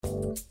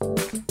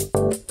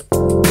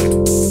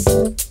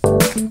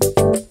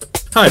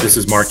Hi, this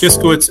is Mark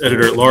Iskowitz,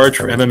 Editor-at-Large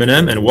for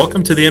MM+M, and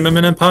welcome to the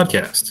MM+M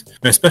Podcast.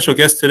 My special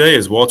guest today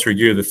is Walter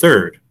Geer III.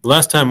 The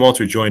last time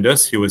Walter joined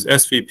us, he was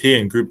SVP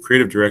and Group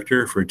Creative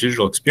Director for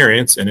Digital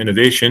Experience and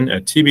Innovation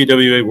at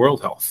TBWA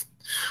World Health.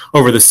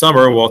 Over the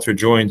summer, Walter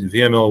joined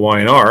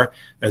VMLY&R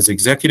as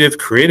Executive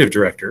Creative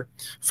Director,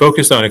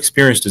 focused on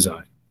experience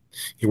design.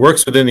 He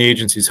works within the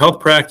agency's health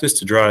practice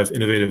to drive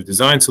innovative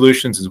design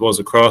solutions as well as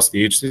across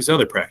the agency's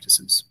other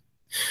practices.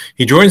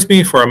 He joins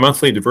me for our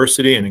monthly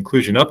diversity and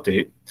inclusion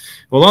update.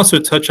 We'll also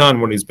touch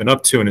on what he's been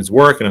up to in his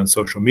work and on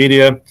social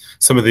media,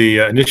 some of the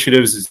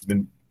initiatives he's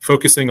been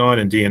focusing on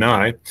in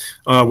D&I,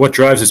 what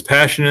drives his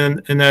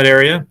passion in that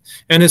area,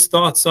 and his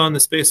thoughts on the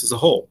space as a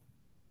whole.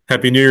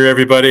 Happy New Year,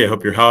 everybody. I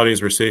hope your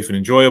holidays were safe and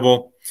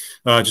enjoyable.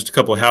 Just a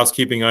couple of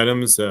housekeeping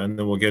items, and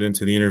then we'll get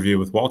into the interview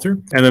with Walter.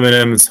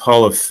 MM+M's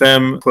Hall of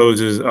Fame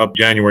closes up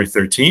January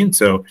 13th,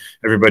 so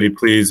everybody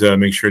please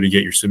make sure to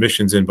get your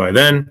submissions in by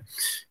then.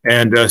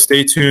 And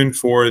stay tuned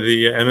for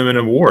the MM+M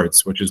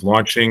Awards, which is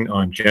launching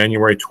on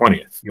January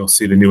 20th. You'll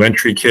see the new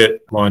entry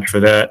kit launch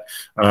for that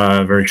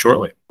very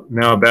shortly.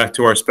 Now back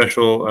to our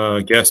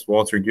special guest,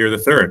 Walter Geer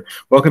III.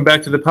 Welcome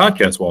back to the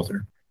podcast,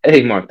 Walter.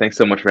 Hey, Mark. Thanks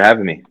so much for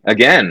having me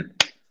again.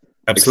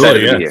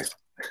 Absolutely, yes.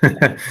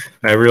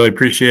 I really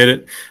appreciate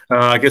it.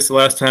 I guess the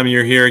last time you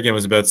were here, again,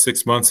 was about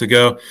 6 months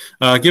ago.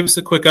 Give us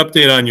a quick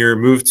update on your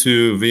move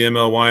to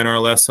VMLY&R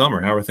last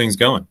summer. How are things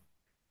going?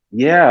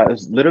 Yeah, it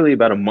was literally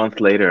about a month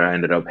later, I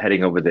ended up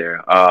heading over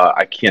there.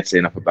 I can't say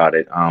enough about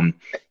it.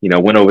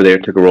 Went over there,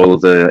 took a role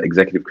as the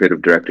Executive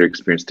Creative Director,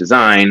 Experience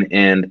Design,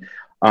 and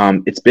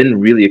it's been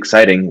really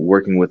exciting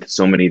working with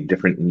so many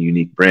different and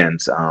unique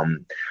brands.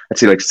 I'd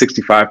say like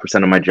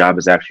 65% of my job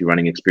is actually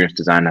running experience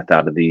design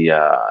out of the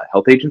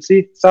health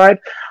agency side.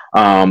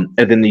 And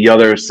then the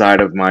other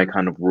side of my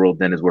kind of world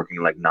then is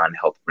working like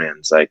non-health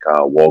brands like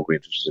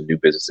Walgreens, which is a new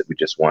business that we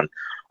just won.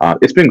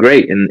 It's been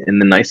great. And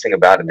the nice thing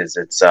about it is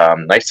it's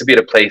nice to be at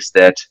a place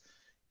that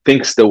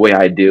thinks the way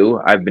I do.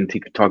 I've been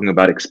talking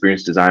about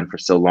experience design for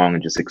so long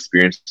and just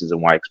experiences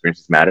and why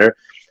experiences matter.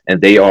 And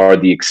they are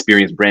the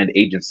experience brand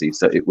agency.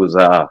 So it was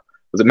a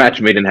match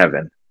made in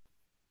heaven.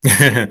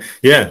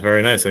 Yeah,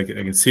 very nice. I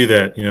can see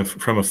that,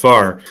 from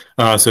afar.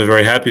 So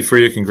very happy for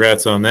you.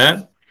 Congrats on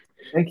that.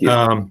 Thank you.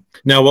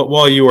 Now,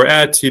 while you were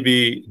at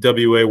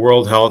TBWA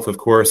World Health, of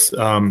course,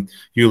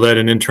 you led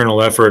an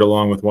internal effort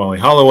along with Wally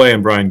Holloway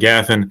and Brian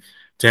Gaffin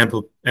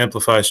to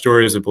amplify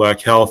stories of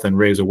Black health and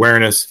raise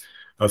awareness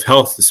of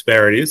health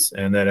disparities.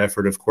 And that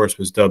effort, of course,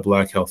 was dubbed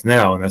Black Health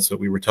Now. And that's what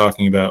we were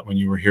talking about when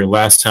you were here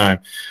last time.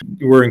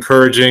 You were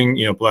encouraging,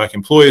 Black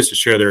employees to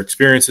share their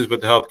experiences with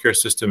the healthcare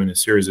system in a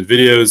series of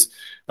videos.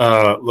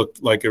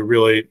 Looked like a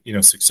really,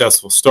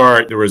 successful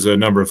start. There was a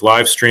number of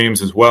live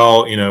streams as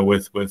well,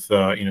 with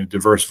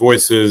diverse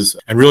voices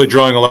and really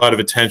drawing a lot of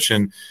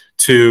attention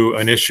to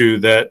an issue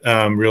that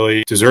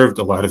really deserved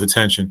a lot of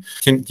attention.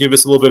 Can you give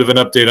us a little bit of an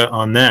update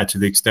on that to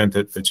the extent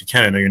that you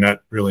can? I know you're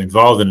not really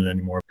involved in it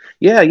anymore.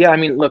 Yeah. I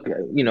mean, look,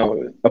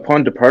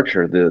 upon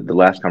departure, the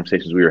last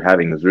conversations we were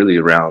having was really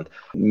around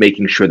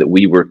making sure that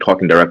we were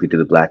talking directly to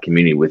the Black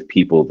community with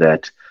people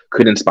that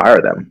could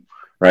inspire them,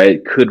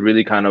 right? Could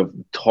really kind of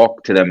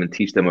talk to them and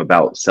teach them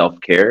about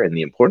self-care and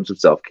the importance of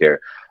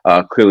self-care.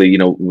 Clearly,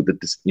 with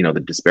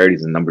the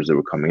disparities in numbers that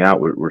were coming out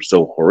were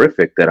so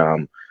horrific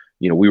that,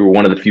 we were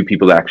one of the few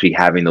people actually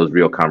having those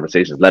real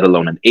conversations, let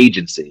alone an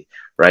agency,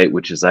 right?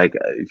 Which is like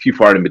few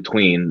far in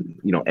between,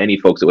 any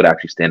folks that would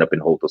actually stand up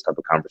and hold those type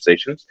of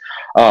conversations.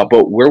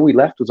 But where we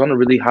left was on a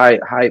really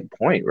high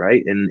point,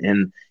 right?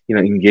 And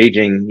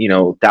engaging,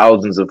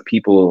 thousands of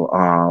people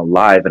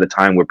live at a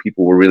time where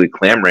people were really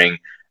clamoring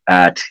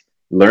at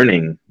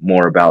learning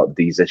more about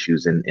these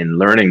issues and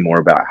learning more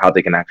about how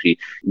they can actually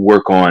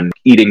work on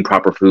eating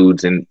proper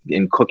foods and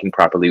cooking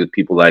properly with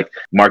people like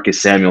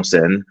Marcus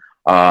Samuelson,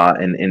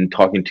 and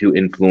talking to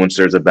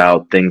influencers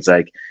about things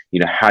like,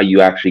 how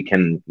you actually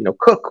can,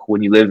 cook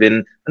when you live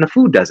in a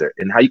food desert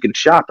and how you can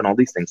shop and all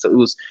these things. So it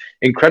was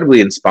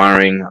incredibly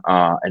inspiring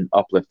and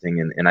uplifting.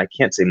 And I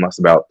can't say much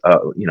about,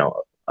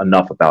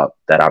 enough about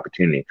that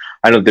opportunity.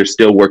 I know they're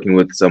still working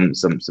with some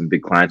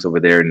big clients over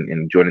there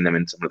and joining them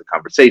in some of the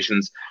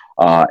conversations.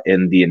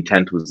 And the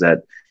intent was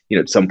that,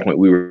 at some point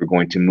we were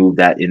going to move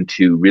that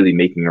into really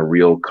making a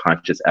real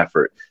conscious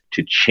effort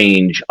to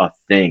change a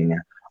thing,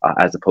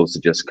 as opposed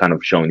to just kind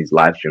of showing these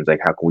live streams.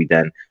 Like, how can we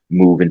then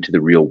move into the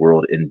real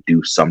world and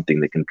do something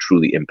that can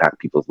truly impact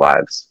people's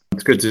lives?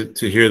 It's good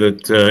to hear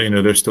that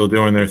they're still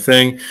doing their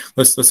thing.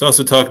 Let's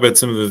also talk about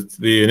some of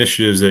the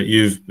initiatives that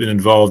you've been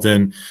involved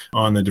in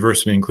on the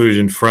diversity and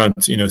inclusion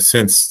front.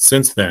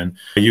 Since then,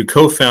 you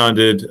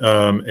co-founded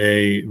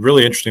a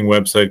really interesting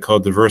website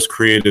called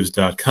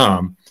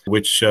diversecreatives.com,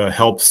 which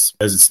helps,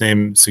 as its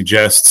name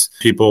suggests,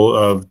 people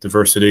of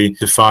diversity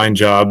to find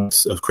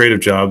jobs, of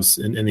creative jobs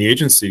in the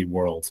agency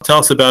world. Tell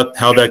us about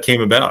how that came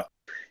about.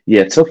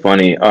 Yeah, it's so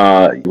funny.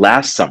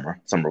 Last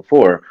summer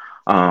before,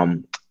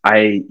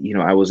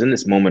 I was in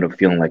this moment of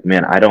feeling like,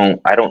 man, I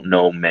don't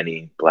know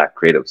many Black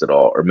creatives at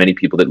all, or many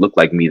people that look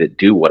like me that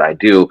do what I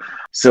do.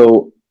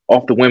 So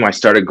off the whim, I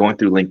started going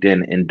through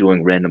LinkedIn and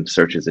doing random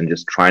searches and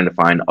just trying to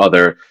find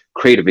other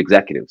creative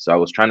executives. So I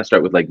was trying to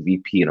start with like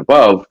VP and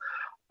above.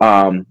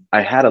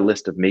 I had a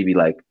list of maybe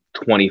like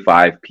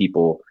 25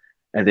 people.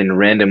 And then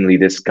randomly,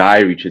 this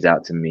guy reaches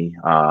out to me,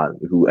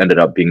 who ended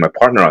up being my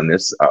partner on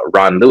this,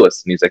 Ron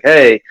Lewis. And he's like,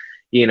 hey,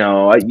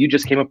 you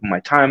just came up on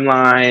my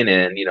timeline.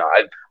 And,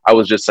 I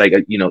was just like,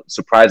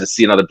 surprised to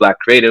see another Black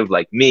creative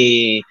like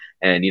me.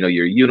 And,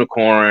 you're a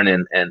unicorn.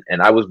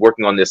 And I was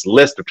working on this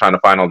list of trying to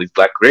find all these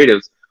Black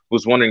creatives.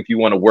 Was wondering if you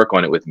want to work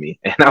on it with me.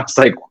 And I was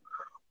like,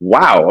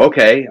 wow,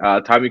 okay.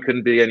 Tommy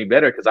couldn't be any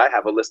better because I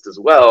have a list as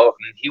well.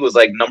 And he was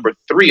like number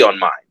 3 on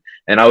mine.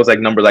 And I was like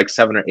number like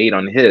 7 or 8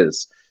 on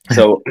his.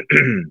 So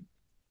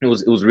it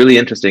was really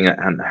interesting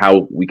on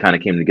how we kind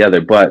of came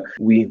together, but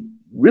we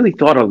really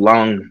thought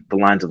along the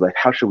lines of like,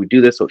 how should we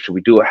do this? What should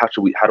we do? How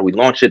do we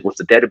launch it? What's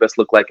the database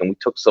look like? And we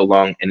took so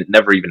long and it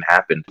never even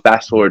happened.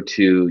 Fast forward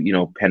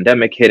to,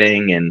 pandemic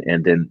hitting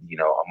and then,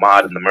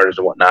 Ahmaud and the murders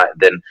and whatnot.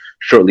 Then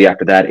shortly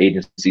after that,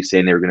 agencies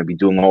saying they were going to be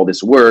doing all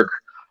this work,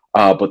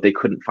 but they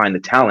couldn't find the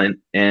talent.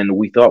 And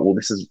we thought, well,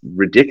 this is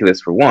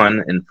ridiculous for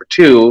one. And for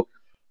two,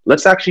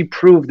 let's actually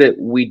prove that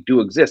we do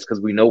exist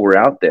because we know we're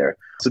out there.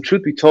 So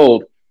truth be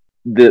told,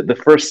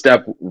 the first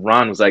step,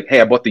 Ron was like,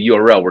 hey, I bought the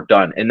URL, we're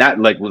done. And that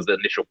like was the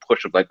initial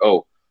push of like,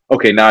 oh,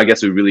 okay, now I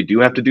guess we really do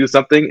have to do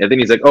something. And then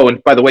he's like, oh,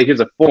 and by the way, here's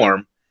a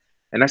form.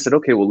 And I said,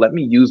 okay, well, let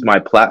me use my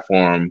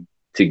platform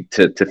to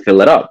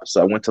fill it up.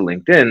 So I went to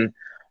LinkedIn,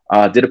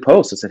 did a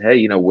post. I said,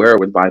 hey, where are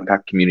the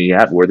BIPAC community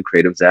at? Where are the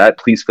creatives at?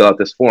 Please fill out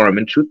this form.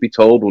 And truth be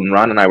told, when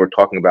Ron and I were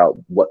talking about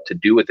what to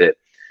do with it,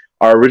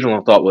 our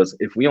original thought was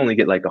if we only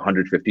get like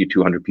 150,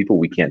 200 people,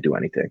 we can't do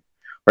anything,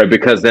 right?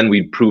 Because then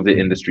we'd prove the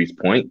industry's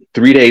point.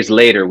 3 days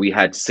later, we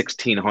had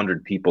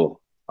 1,600 people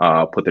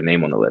put their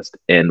name on the list.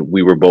 And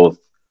we were both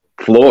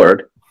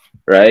floored,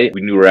 right?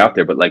 We knew we were out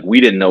there, but like we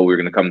didn't know we were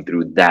going to come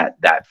through that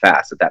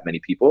fast with that many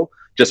people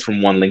just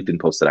from one LinkedIn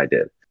post that I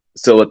did.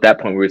 So at that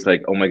point, we were just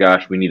like, oh my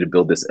gosh, we need to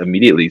build this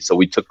immediately. So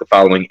we took the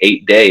following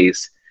 8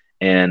 days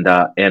and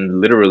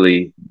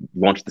literally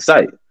launched the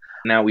site.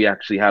 Now we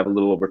actually have a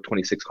little over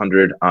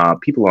 2,600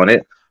 people on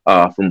it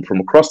from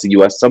across the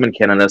US, some in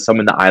Canada, some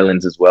in the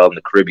islands as well, in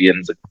the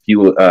Caribbean, a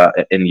few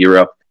in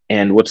Europe.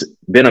 And what's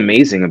been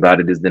amazing about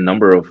it is the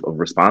number of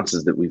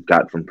responses that we've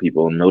got from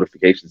people and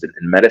notifications and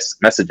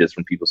messages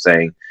from people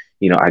saying,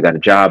 I got a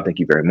job, thank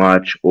you very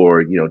much.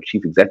 Or,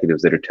 chief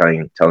executives that are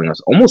telling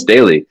us almost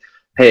daily,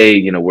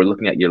 hey, we're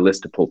looking at your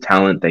list to pull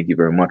talent. Thank you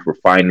very much. We're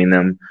finding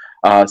them.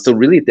 So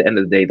really at the end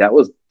of the day, that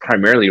was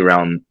primarily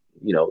around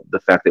the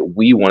fact that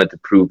we wanted to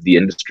prove the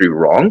industry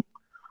wrong,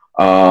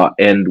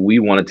 and we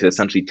wanted to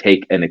essentially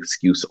take an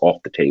excuse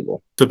off the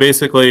table. So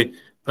basically,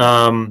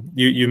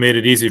 you made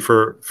it easy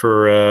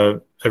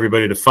for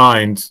everybody to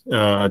find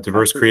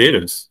diverse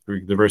creatives,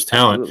 diverse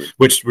talent,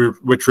 which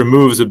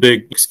removes a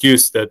big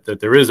excuse that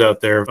there is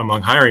out there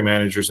among hiring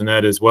managers, and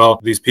that is, well,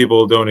 these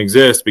people don't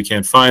exist, we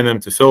can't find them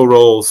to fill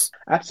roles.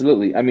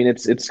 Absolutely. I mean,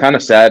 it's kind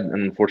of sad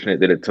and unfortunate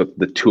that it took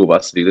the two of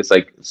us to do this.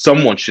 Like,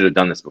 someone should have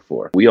done this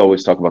before. We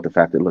always talk about the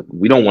fact that, look,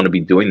 we don't want to be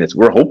doing this.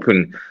 We're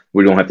hoping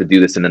we don't have to do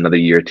this in another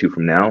year or two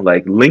from now.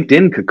 Like,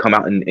 LinkedIn could come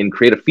out and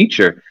create a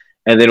feature,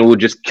 and then it would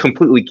just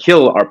completely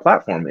kill our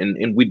platform.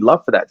 And we'd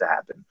love for that to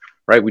happen,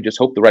 right? We just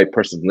hope the right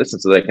person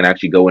listens so they can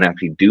actually go and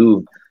actually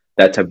do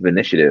that type of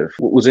initiative.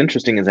 What was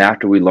interesting is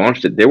after we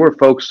launched it, there were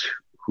folks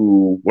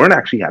who weren't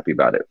actually happy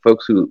about it.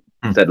 Folks who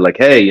said like,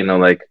 hey,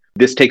 like,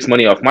 this takes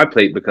money off my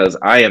plate because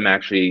I am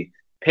actually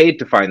paid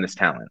to find this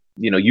talent.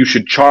 You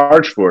should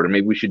charge for it, or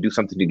maybe we should do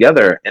something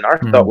together. And our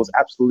thought was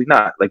absolutely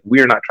not. Like,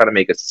 we are not trying to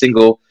make a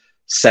single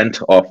cent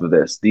off of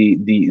this.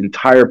 The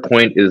entire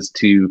point is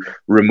to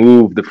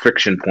remove the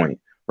friction point,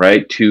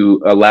 right?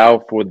 To allow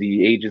for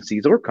the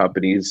agencies or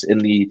companies and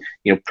the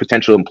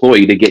potential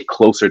employee to get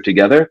closer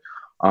together.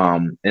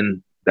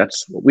 And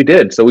that's what we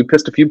did. So we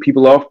pissed a few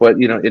people off, but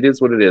it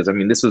is what it is. I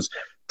mean, this was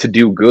to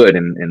do good,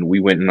 and we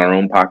went in our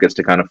own pockets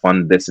to kind of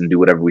fund this and do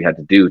whatever we had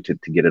to do to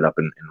get it up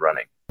and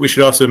running. We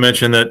should also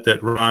mention that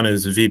Ron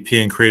is a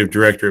VP and creative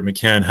director at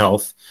McCann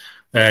Health.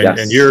 And, Yes.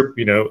 and you're,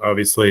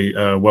 obviously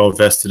well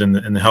vested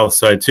in the health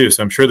side too.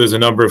 So I'm sure there's a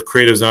number of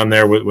creatives on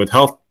there with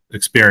health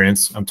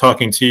experience. I'm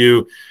talking to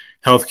you,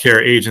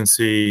 healthcare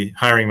agency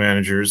hiring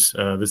managers.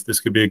 This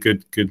could be a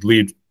good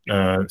lead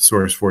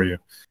source for you.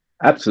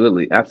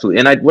 Absolutely.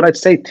 And what I'd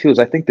say too is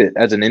I think that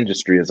as an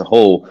industry as a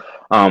whole,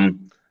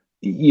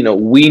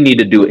 we need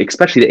to do,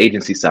 especially the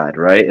agency side,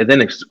 right? And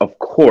then of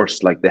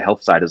course, like the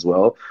health side as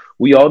well,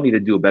 we all need to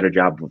do a better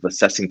job of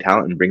assessing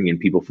talent and bringing in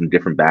people from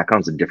different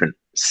backgrounds and different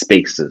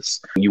spaces.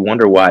 You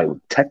wonder why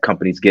tech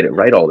companies get it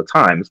right all the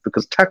time. It's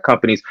because tech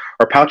companies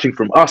are poaching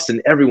from us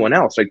and everyone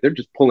else. Like, they're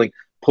just pulling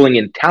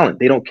in talent.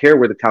 They don't care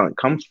where the talent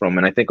comes from.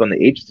 And I think on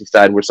the agency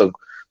side, we're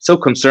so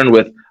concerned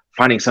with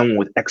finding someone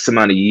with X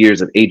amount of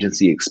years of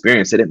agency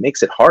experience that it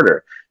makes it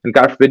harder. And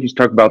God forbid you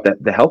talk about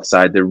the health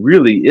side. There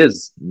really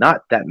is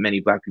not that many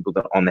Black people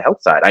on the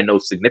health side. I know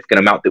a significant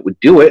amount that would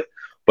do it,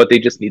 but they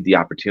just need the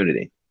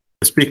opportunity.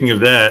 Speaking of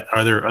that,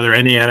 are there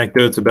any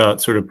anecdotes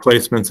about sort of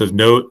placements of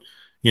note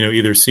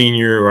either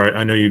senior, or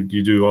I know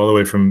you do all the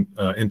way from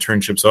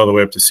internships all the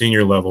way up to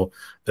senior level,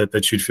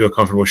 that you'd feel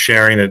comfortable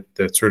sharing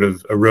that sort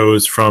of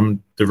arose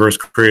from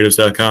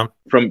diversecreatives.com?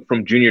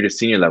 From junior to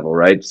senior level,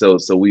 right? So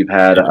we've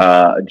had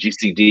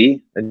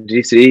GCD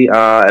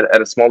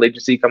at a small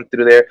agency come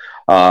through there,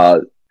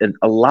 and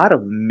a lot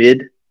of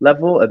mid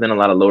level, and then a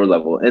lot of lower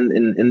level.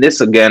 And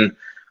this again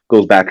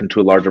goes back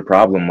into a larger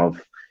problem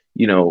of,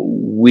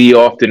 we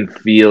often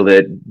feel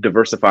that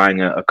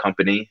diversifying a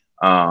company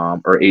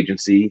or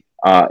agency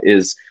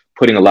is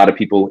putting a lot of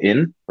people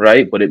in,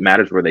 right? But it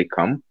matters where they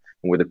come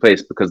and where they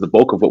place, because the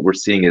bulk of what we're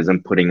seeing is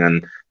them putting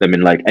them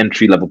in like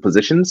entry level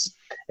positions.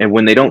 And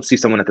when they don't see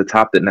someone at the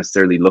top that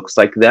necessarily looks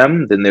like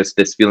them, then there's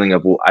this feeling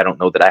of, well, I don't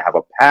know that I have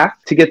a path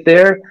to get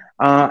there.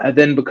 And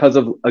then because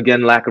of,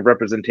 again, lack of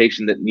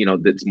representation that,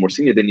 that's more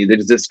senior than you,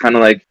 there's this kind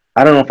of like,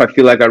 I don't know if I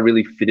feel like I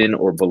really fit in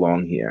or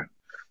belong here.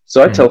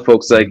 So I tell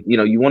folks, like,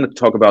 you want to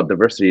talk about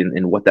diversity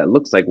and what that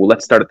looks like. Well,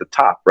 let's start at the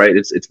top, right?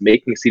 It's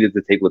making a seat at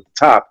the table at the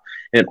top,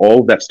 and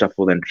all of that stuff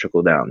will then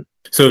trickle down.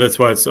 So that's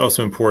why it's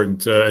also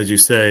important, as you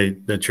say,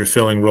 that you're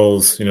filling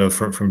roles,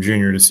 from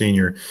junior to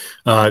senior.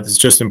 It's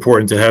just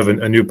important to have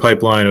a new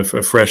pipeline of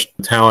fresh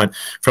talent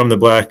from the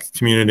Black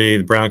community,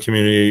 the brown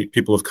community,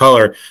 people of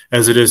color,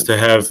 as it is to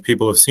have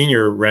people of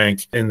senior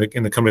rank in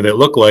the company that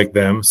look like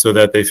them, so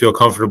that they feel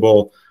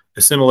comfortable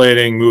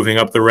assimilating, moving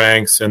up the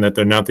ranks, and that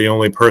they're not the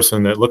only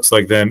person that looks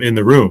like them in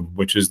the room,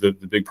 which is the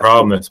big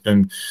problem that's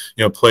been,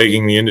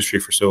 plaguing the industry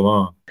for so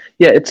long.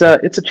 Yeah, it's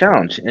a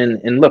challenge.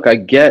 And look, I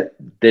get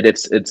that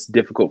it's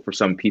difficult for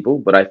some people,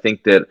 but I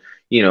think that,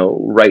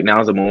 right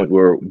now is a moment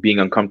where being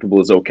uncomfortable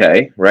is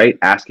okay, right?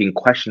 Asking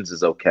questions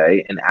is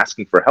okay, and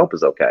asking for help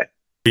is okay.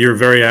 You're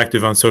very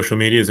active on social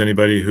media, as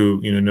anybody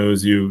who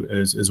knows you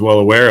is well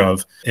aware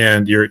of,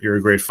 and you're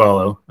a great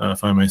follow,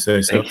 if I may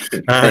say so.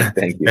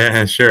 Thank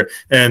you. Sure.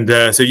 And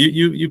so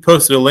you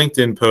posted a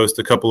LinkedIn post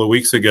a couple of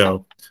weeks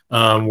ago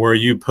where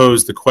you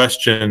posed the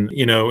question,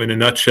 in a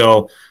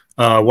nutshell,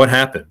 what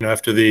happened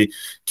after the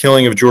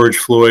killing of George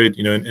Floyd,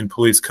 in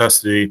police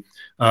custody.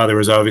 There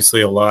was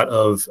obviously a lot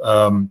of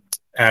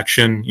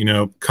action,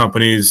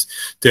 companies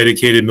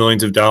dedicated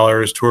millions of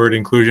dollars toward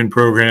inclusion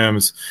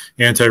programs,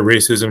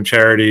 anti-racism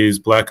charities,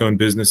 Black-owned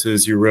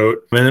businesses, you wrote.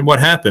 And then what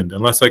happened?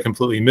 Unless I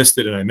completely missed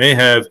it, and I may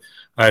have,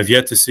 I've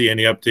yet to see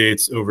any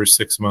updates over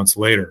 6 months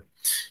later.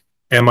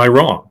 Am I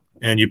wrong?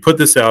 And you put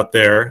this out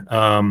there.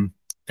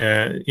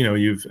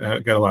 You've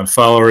got a lot of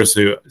followers,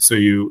 so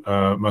you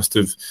must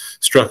have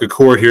struck a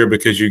chord here,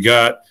 because you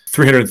got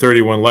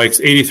 331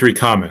 likes, 83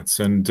 comments.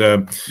 And,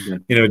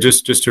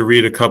 just to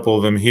read a couple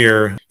of them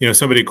here,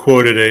 somebody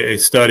quoted a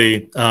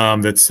study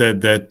that said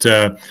that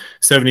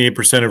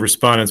 78% of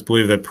respondents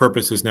believe that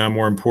purpose is now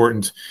more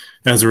important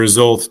as a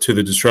result to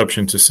the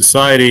disruption to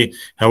society.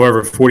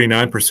 However,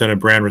 49% of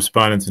brand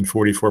respondents and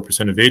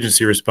 44% of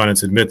agency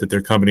respondents admit that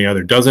their company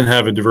either doesn't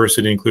have a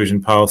diversity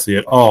inclusion policy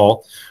at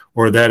all,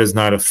 or that is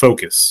not a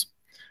focus.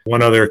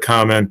 One other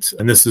comment,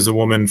 and this is a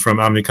woman from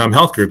Omnicom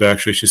Health Group,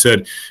 actually. She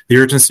said, the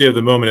urgency of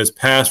the moment has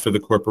passed for the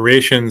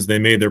corporations. They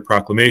made their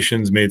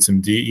proclamations, made some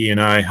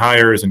DE&I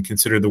hires, and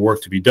considered the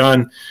work to be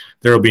done.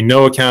 There will be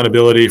no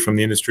accountability from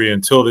the industry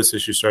until this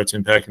issue starts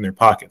impacting their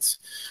pockets.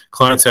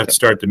 Clients have to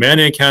start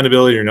demanding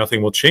accountability, or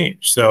nothing will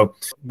change. So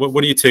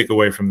what do you take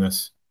away from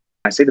this?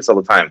 I say this all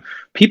the time.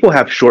 People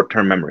have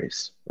short-term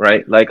memories,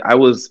 right? Like I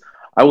was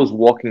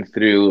walking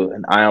through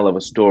an aisle of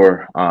a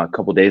store a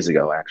couple days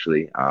ago,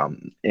 actually,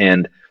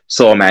 and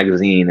saw a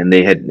magazine, and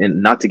they had,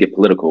 and not to get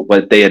political,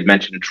 but they had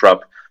mentioned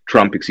Trump,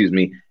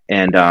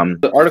 and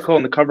the article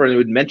on the cover, it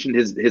would mention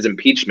his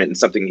impeachment and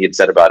something he had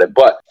said about it.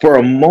 But for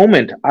a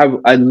moment,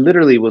 I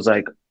literally was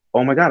like,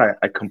 oh my God,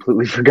 I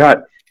completely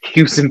forgot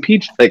he was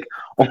impeached like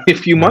only a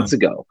few months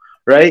ago,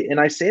 right? And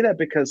I say that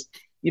because,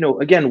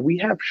 again, we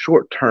have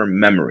short-term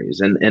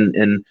memories,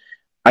 and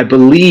I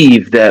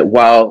believe that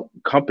while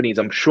companies,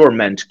 I'm sure,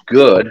 meant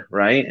good,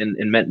 right,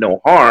 and meant no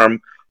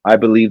harm, I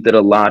believe that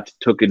a lot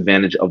took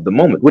advantage of the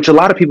moment, which a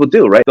lot of people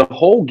do, right? The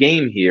whole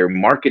game here,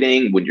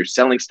 marketing, when you're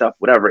selling stuff,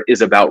 whatever,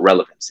 is about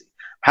relevancy.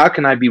 How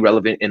can I be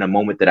relevant in a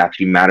moment that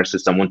actually matters to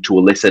someone to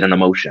elicit an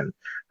emotion,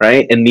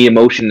 right? And the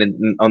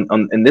emotion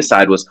on this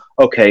side was,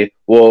 okay,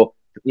 well,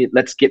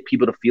 let's get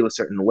people to feel a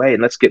certain way,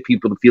 and let's get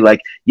people to feel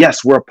like,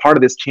 yes, we're a part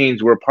of this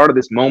change, we're a part of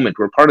this moment,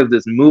 we're a part of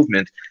this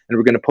movement, and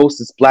we're going to post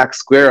this black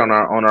square on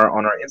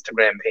our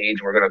Instagram page,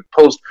 and we're going to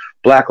post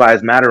Black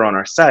Lives Matter on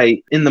our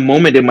site. In the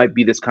moment, it might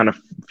be this kind of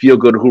feel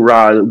good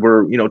hoorah,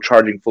 we're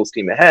charging full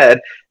steam ahead,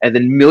 and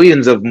then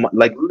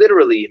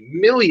literally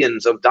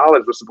millions of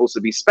dollars were supposed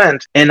to be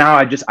spent, and now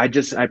I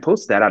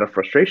post that out of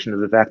frustration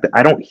of the fact that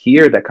I don't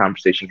hear that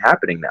conversation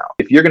happening now.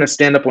 If you're going to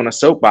stand up on a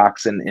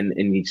soapbox and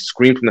you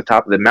scream from the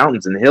top of the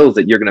mountains and hills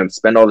that you're going to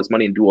spend all this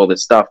money and do all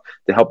this stuff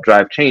to help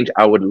drive change,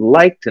 I would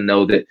like to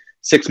know that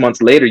 6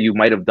 months later you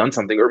might have done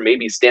something, or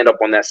maybe stand up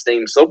on that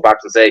same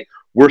soapbox and say,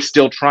 we're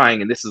still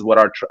trying, and this is what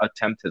our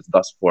attempt has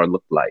thus far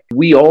looked like.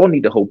 We all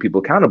need to hold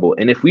people accountable.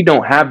 And if we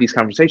don't have these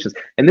conversations,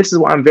 and this is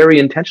why I'm very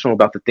intentional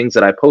about the things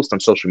that I post on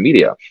social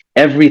media,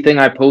 everything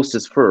I post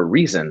is for a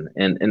reason,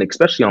 and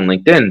especially on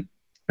LinkedIn.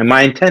 And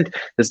my intent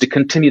is to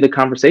continue the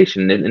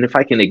conversation. And if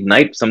I can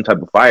ignite some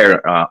type of fire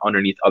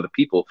underneath other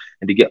people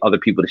and to get other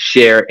people to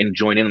share and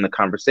join in on the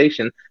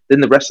conversation,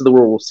 then the rest of the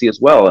world will see as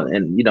well.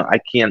 And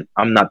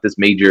I'm not this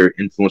major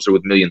influencer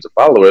with millions of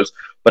followers,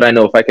 but I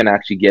know if I can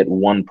actually get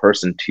one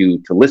person to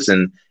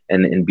listen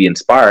and be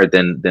inspired,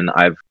 then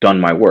I've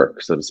done my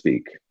work, so to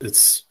speak.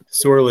 It's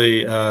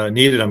sorely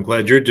needed. I'm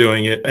glad you're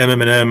doing it.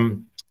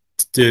 MM+M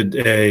did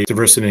a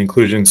diversity and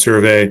inclusion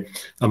survey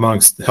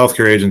amongst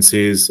healthcare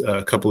agencies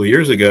a couple of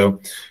years ago.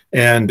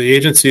 And the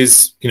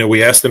agencies,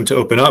 we asked them to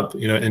open up,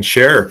 and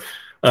share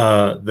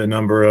the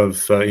number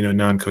of,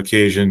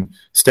 non-Caucasian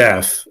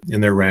staff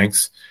in their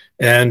ranks.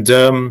 And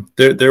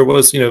there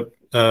was,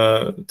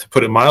 to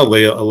put it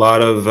mildly, a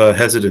lot of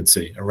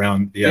hesitancy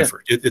around the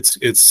effort.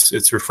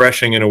 It's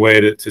refreshing in a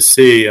way to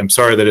see. I'm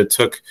sorry that it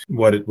took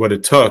what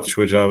it took,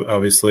 which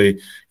obviously,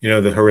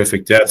 the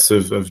horrific deaths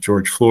of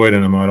George Floyd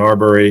and Ahmaud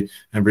Arbery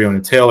and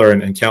Breonna Taylor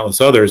and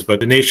countless others. But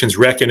the nation's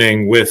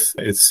reckoning with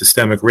its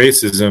systemic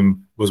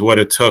racism was what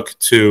it took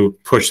to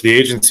push the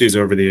agencies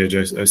over the edge,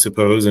 I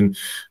suppose, and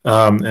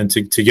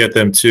to get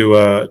them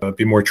to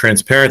be more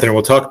transparent. And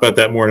we'll talk about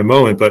that more in a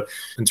moment. But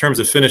in terms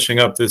of finishing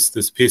up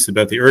this piece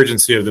about the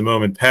urgency of the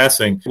moment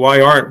passing,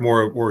 why aren't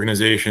more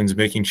organizations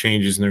making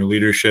changes in their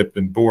leadership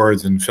and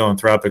boards and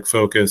philanthropic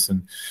focus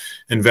and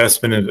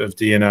investment of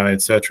D&I,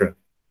 et cetera?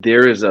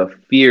 There is a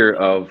fear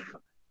of,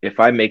 if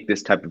I make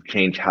this type of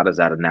change, how does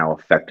that now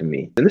affect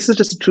me? And this is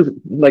just a truth,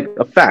 like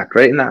a fact,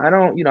 right? And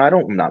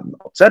I'm not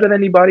upset at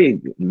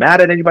anybody, mad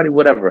at anybody,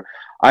 whatever.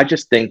 I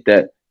just think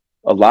that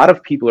a lot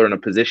of people are in a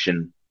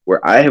position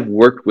where I have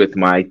worked with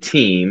my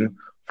team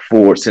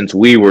since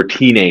we were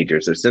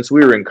teenagers or since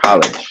we were in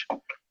college,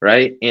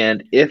 right?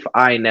 And if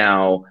I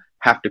now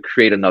have to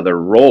create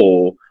another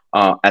role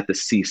at the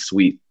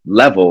C-suite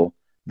level,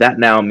 that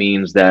now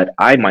means that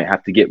I might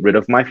have to get rid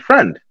of my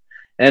friend.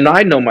 And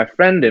I know my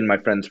friend and my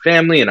friend's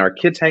family and our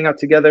kids hang out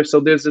together. So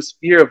there's this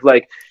fear of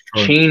like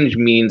change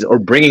means, or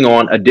bringing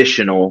on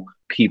additional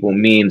people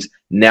means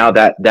now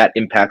that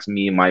impacts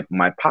me in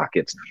my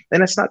pockets.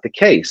 And that's not the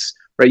case,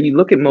 right? You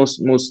look at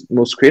most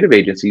creative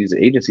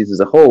agencies as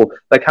a whole,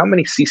 like how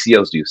many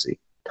CCOs do you see?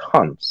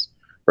 Tons,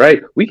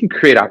 right? We can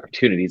create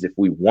opportunities if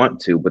we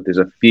want to, but there's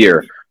a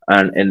fear.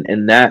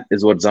 And that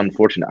is what's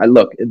unfortunate.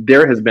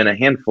 There has been a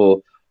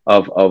handful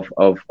of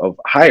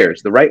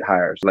hires, the right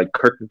hires, like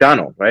Kirk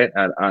McDonald, right?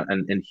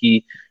 And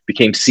he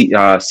became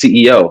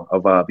CEO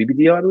of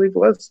BBDO, I believe it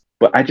was.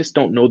 But I just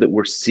don't know that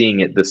we're seeing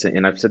it the same.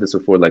 And I've said this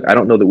before, like, I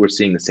don't know that we're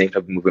seeing the same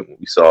type of movement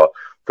we saw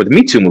for the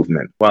Me Too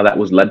movement. While that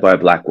was led by a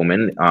Black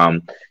woman,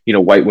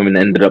 white women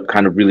ended up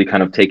really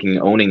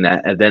owning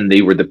that. And then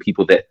they were the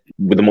people that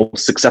were the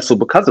most successful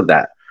because of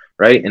that,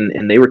 right?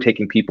 And they were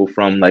taking people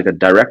from like a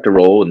director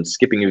role and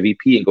skipping a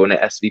VP and going to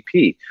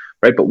SVP.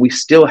 Right, but we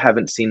still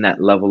haven't seen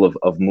that level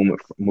of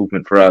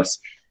movement for us.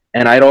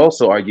 And I'd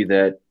also argue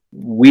that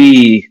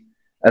we,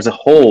 as a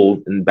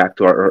whole, and back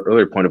to our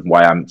earlier point of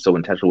why I'm so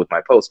intentional with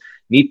my posts,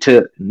 need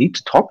to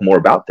talk more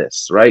about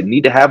this. Right,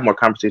 need to have more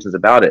conversations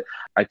about it.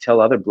 I tell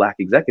other Black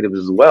executives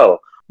as well.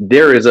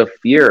 There is a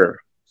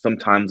fear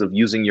sometimes of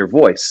using your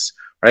voice,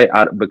 right?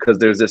 Because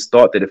there's this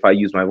thought that if I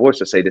use my voice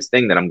to say this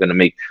thing, then I'm going to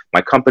make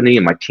my company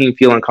and my team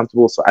feel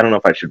uncomfortable. So I don't know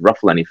if I should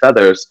ruffle any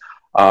feathers.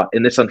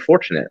 And it's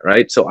unfortunate,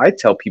 right? So I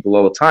tell people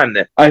all the time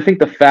that I think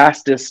the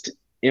fastest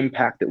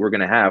impact that we're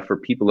going to have for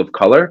people of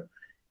color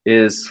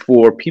is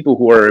for people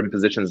who are in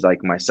positions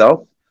like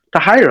myself to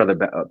hire other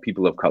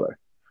people of color,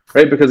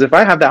 right? Because if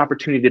I have the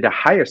opportunity to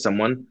hire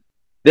someone,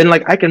 then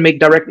like I can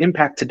make direct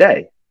impact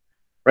today,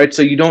 right?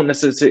 So you don't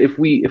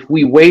necessarily, if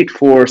we wait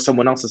for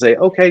someone else to say,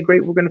 okay,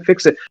 great, we're going to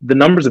fix it. The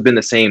numbers have been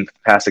the same for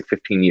the past like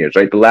 15 years,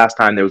 right? The last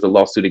time there was a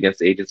lawsuit against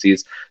the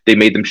agencies, they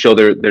made them show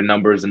their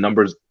numbers, and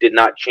numbers did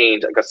not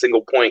change like a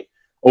single point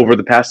over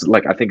the past,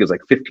 like, I think it's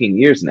like 15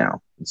 years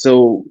now.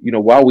 So,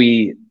 while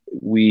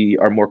we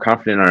are more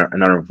confident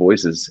in our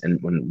voices and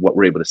what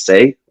we're able to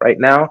say right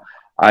now,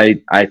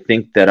 I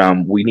think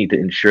that we need to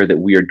ensure that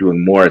we are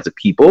doing more as a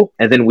people.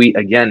 And then we,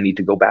 again, need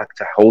to go back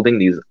to holding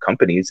these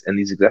companies and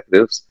these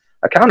executives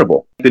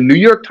accountable. The New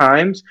York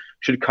Times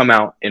should come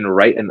out and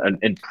write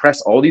and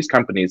press all these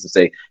companies and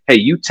say, hey,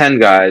 you 10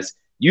 guys,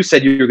 you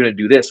said you were going to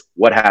do this.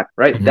 What happened?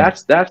 Right? Mm-hmm.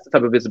 That's the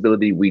type of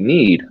visibility we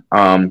need.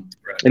 And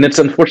it's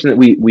unfortunate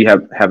we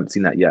haven't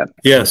seen that yet.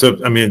 Yeah. So,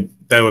 I mean,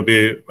 that would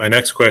be my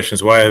next question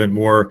is why haven't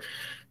more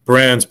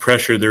brands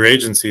pressured their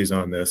agencies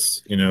on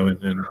this? And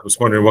I was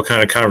wondering what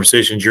kind of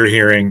conversations you're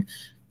hearing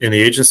in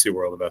the agency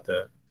world about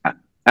that.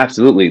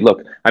 Absolutely.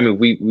 Look, I mean,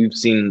 we've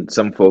seen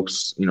some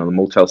folks, the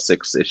Motel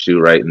 6 issue,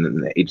 right? And then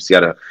the agency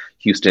out of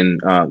Houston,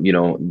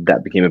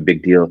 that became a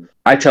big deal.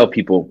 I tell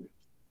people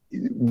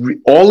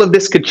all of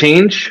this could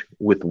change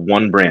with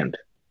one brand,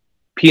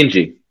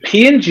 P&G.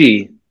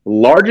 P&G,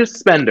 largest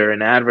spender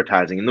in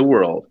advertising in the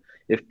world.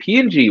 If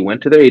P&G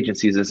went to their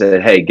agencies and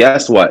said, hey,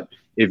 guess what?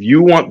 If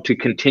you want to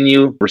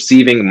continue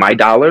receiving my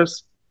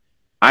dollars,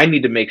 I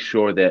need to make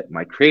sure that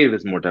my creative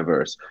is more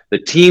diverse. The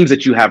teams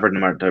that you have are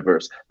more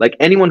diverse. Like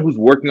anyone who's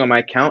working on my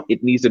account,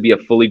 it needs to be a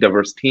fully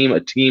diverse team, a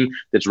team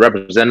that's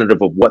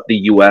representative of what the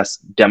US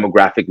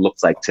demographic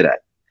looks like today.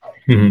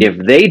 Mm-hmm.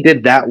 If they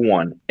did that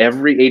one,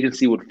 every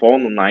agency would fall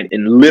in line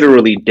in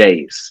literally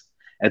days.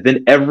 And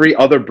then every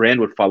other brand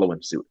would follow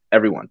in suit.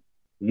 Everyone.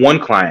 One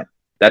client.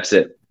 That's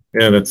it.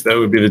 Yeah, that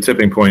would be the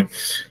tipping point.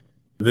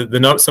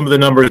 Some of the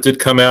numbers did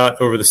come out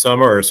over the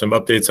summer, or some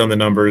updates on the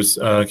numbers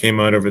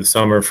came out over the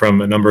summer from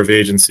a number of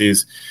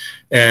agencies,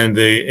 and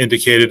they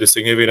indicated a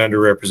significant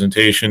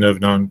underrepresentation of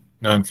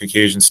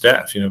non-Caucasian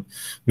staff.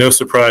 No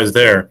surprise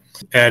there.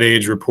 Ad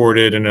Age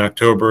reported in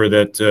October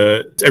that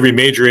every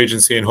major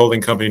agency and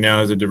holding company now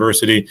has a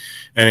diversity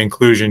and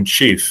inclusion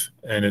chief,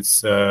 and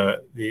it's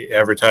the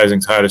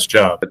advertising's hottest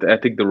job. I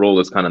think the role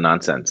is kind of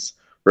nonsense.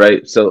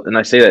 Right. So, and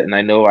I say that, and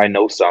I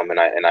know some, and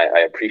I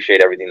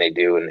appreciate everything they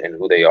do and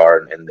who they are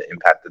and the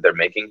impact that they're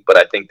making. But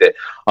I think that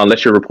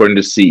unless you're reporting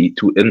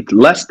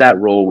unless that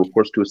role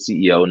reports to a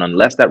CEO, and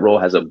unless that role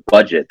has a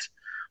budget,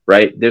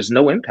 right, there's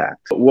no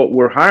impact. What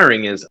we're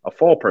hiring is a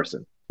fall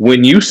person.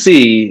 When you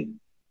see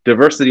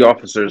diversity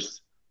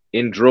officers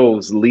in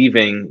droves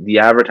leaving the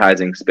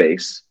advertising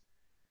space,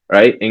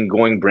 right, and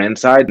going brand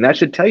side, and that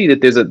should tell you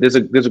that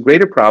there's a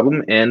greater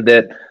problem, and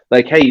that,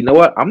 like, hey, you know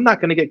what? I'm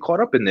not going to get caught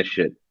up in this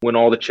shit when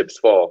all the chips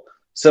fall.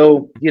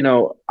 So,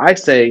 I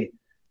say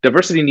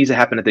diversity needs to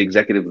happen at the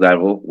executive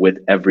level with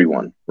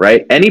everyone,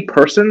 right? Any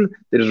person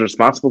that is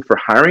responsible for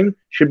hiring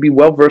should be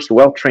well-versed,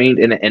 well-trained,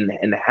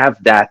 and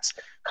have that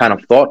kind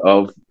of thought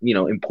of,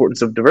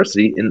 importance of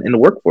diversity in the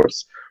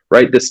workforce,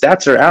 right? The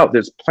stats are out.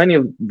 There's plenty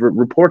of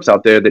reports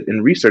out there that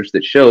in research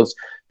that shows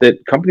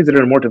that companies that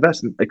are more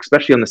diverse,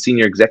 especially on the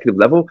senior executive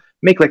level,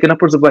 make like an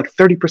upwards of like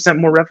 30%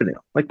 more revenue.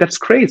 Like, that's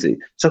crazy.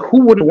 So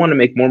who wouldn't want to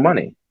make more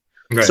money?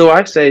 Right. So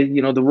I say,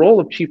 the role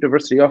of chief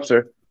diversity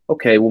officer,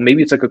 okay, well,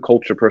 maybe it's like a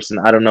culture person.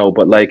 I don't know.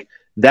 But like,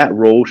 that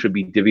role should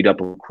be divvied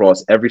up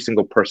across every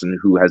single person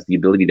who has the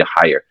ability to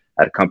hire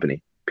at a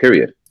company,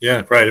 period.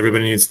 Yeah, right.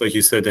 Everybody needs, like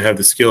you said, to have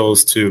the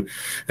skills to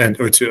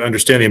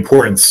understand the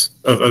importance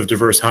of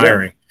diverse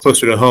hiring. Yeah.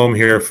 Closer to home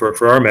here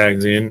for our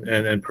magazine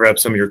and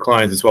perhaps some of your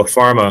clients as well,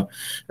 pharma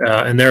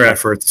and their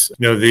efforts.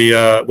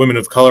 The Women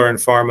of Color in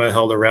Pharma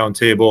held a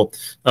roundtable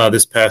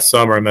this past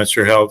summer. I'm not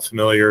sure how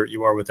familiar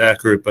you are with that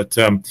group, but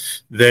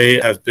they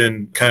have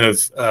been kind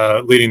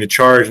of leading the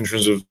charge in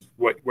terms of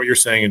what you're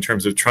saying in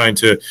terms of trying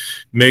to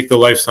make the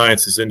life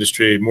sciences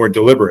industry more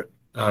deliberate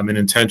and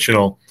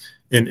intentional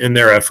in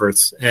their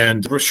efforts.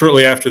 And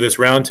shortly after this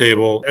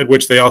roundtable, at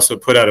which they also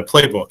put out a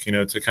playbook,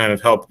 to kind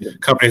of help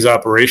companies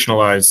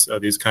operationalize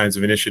these kinds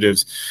of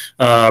initiatives,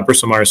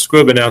 Bristol Myers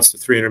Squibb announced a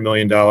 $300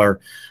 million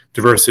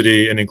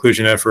diversity and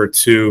inclusion effort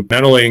to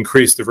not only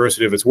increase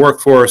diversity of its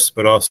workforce,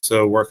 but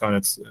also work on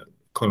its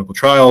clinical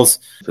trials.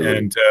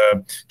 And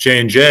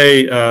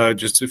J&J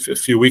just a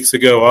few weeks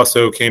ago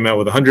also came out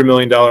with a $100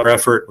 million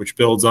effort, which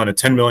builds on a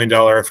 $10 million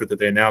effort that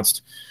they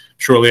announced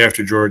shortly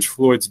after George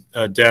Floyd's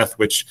death,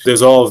 which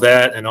does all of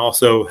that and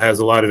also has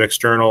a lot of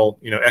external,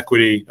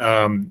 equity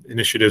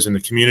initiatives in the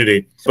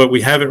community. But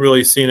we haven't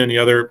really seen any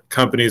other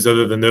companies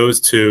other than those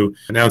two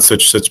announce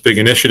such big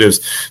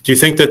initiatives. Do you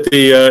think that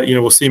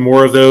we'll see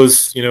more of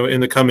those,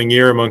 in the coming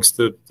year amongst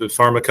the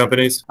pharma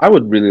companies? I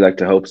would really like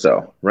to hope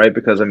so, right?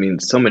 Because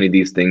so many of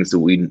these things that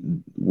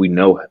we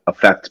know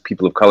affect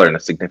people of color in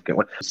a significant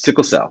way.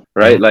 Sickle cell,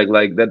 right? Mm-hmm.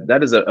 Like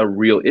that is a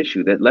real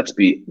issue that, let's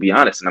be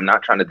honest, and I'm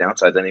not trying to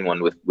downsize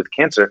anyone with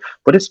cancer,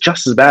 but it's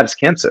just as bad as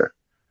cancer,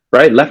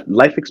 right?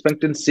 Life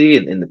expectancy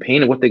and the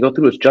pain of what they go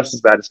through is just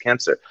as bad as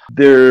cancer.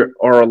 There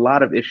are a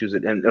lot of issues,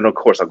 and of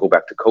course, I'll go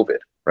back to COVID,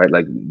 right?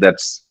 Like,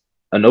 that's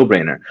a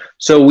no-brainer.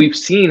 So we've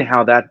seen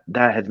how that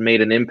has made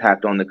an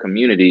impact on the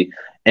community.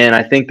 And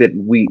I think that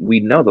we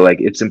know that,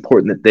 like, it's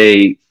important that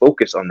they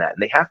focus on that,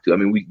 and they have to. I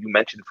mean, you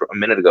mentioned for a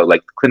minute ago,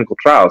 like, clinical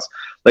trials.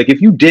 Like,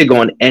 if you dig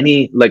on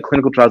any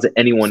clinical trials that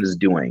anyone is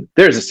doing,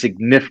 there's a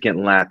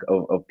significant lack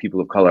of people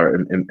of color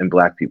and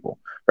Black people.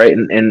 Right.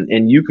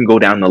 And you can go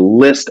down the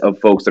list of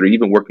folks that are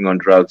even working on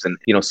drugs and,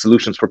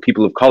 solutions for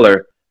people of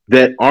color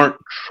that aren't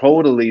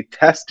totally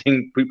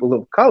testing people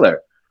of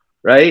color.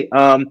 Right.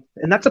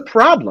 And that's a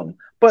problem.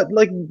 But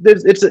like,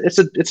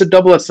 it's a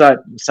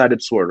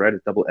double-sided sword, right? A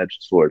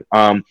double-edged sword.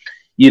 On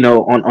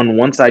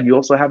one side, you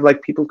also have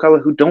like people of color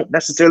who don't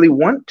necessarily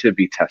want to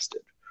be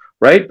tested.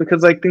 Right.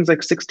 Because like things like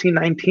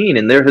 1619,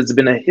 and there has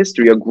been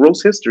a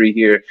gross history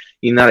here in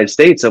the United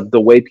States of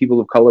the way people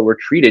of color were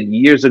treated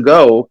years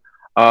ago.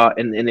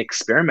 And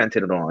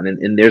experimented on.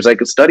 And there's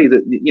like a study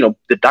that,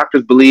 the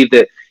doctors believe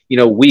that,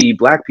 we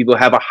Black people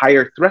have a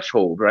higher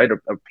threshold, right? A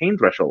pain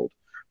threshold,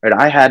 right?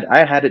 I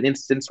had an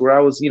instance where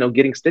I was,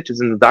 getting stitches,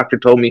 and the doctor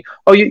told me,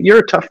 oh, you're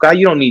a tough guy.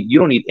 You don't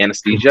need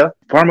anesthesia.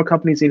 Pharma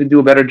companies need to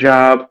do a better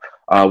job.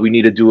 We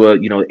need to do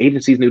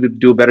agencies need to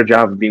do a better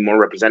job of being more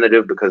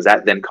representative, because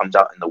that then comes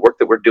out in the work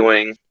that we're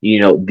doing.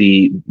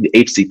 The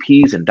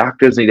HCPs and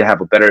doctors need to have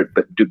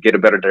get a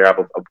better job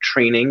of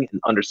training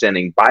and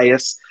understanding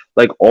bias.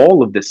 like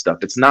all of this stuff.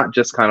 It's not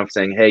just kind of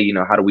saying, hey,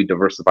 how do we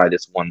diversify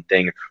this one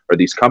thing or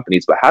these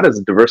companies, but how does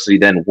diversity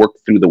then work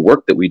through the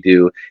work that we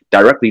do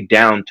directly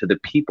down to the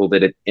people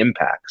that it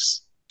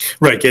impacts?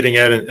 Right, getting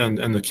at it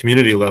on the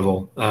community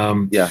level.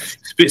 Yeah.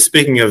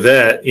 Speaking of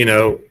that,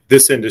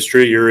 this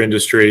industry, your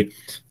industry,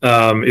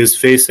 is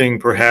facing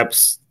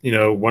perhaps,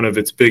 one of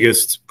its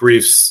biggest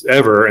briefs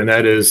ever, and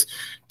that is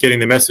getting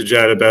the message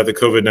out about the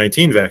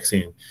COVID-19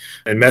 vaccine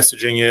and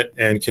messaging it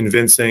and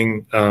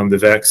convincing the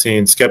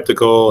vaccine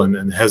skeptical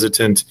and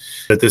hesitant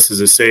that this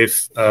is a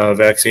safe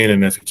vaccine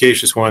and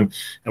efficacious one.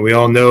 And we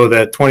all know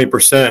that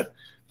 20%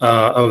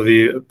 of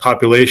the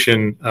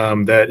population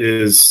that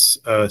is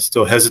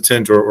still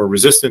hesitant or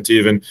resistant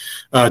even,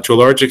 to a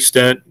large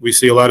extent, we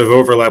see a lot of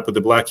overlap with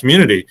the Black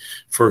community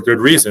for good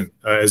reason.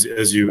 As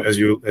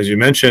you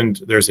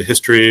mentioned, there's a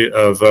history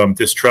of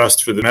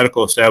distrust for the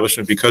medical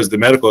establishment because the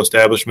medical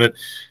establishment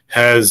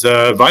has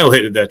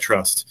violated that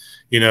trust,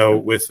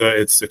 with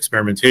its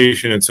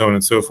experimentation and so on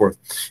and so forth.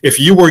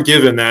 If you were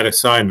given that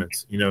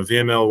assignment,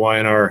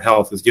 VMLY&R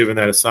Health is given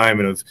that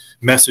assignment of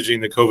messaging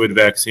the COVID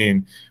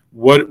vaccine,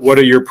 what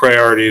are your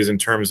priorities in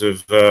terms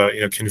of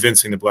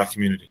convincing the Black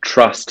community?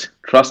 Trust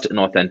and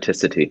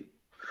authenticity,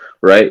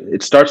 right?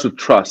 It starts with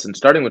trust, and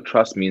starting with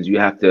trust means you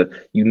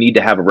need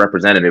to have a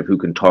representative who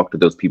can talk to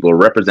those people, a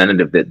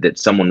representative that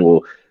someone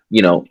will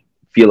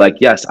feel like,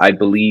 yes, I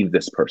believe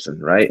this person,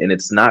 right? And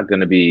it's not going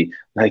to be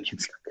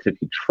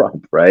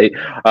Trump, right?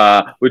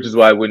 Which is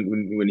why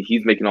when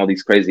he's making all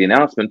these crazy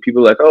announcements,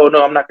 people are like, oh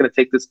no, I'm not going to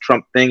take this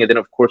Trump thing. And then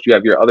of course you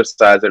have your other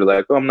sides that are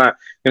like, oh, I'm not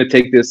going to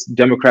take this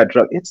Democrat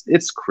drug.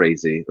 It's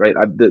crazy, right?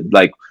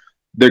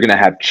 They're going to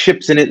have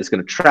chips in it. It's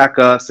going to track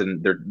us,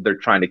 and they're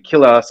trying to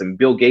kill us. And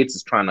Bill Gates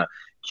is trying to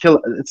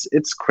kill.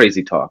 It's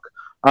crazy talk.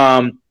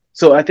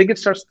 So I think it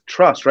starts with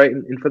trust, right?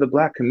 And for the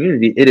Black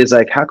community, it is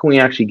like, how can we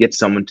actually get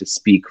someone to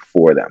speak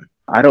for them?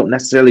 I don't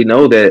necessarily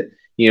know that,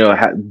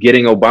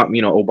 getting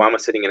Obama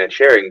sitting in a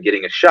chair and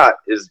getting a shot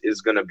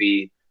is going to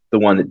be the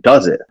one that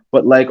does it.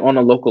 But on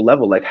a local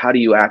level, how do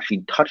you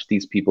actually touch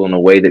these people in a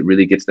way that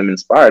really gets them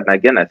inspired? And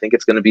again, I think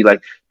it's going to be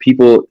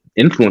people,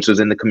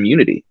 influencers in the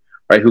community,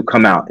 right, who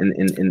come out.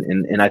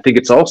 And I think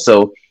it's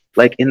also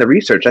in the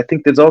research, I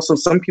think there's also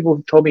some people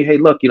who told me, hey,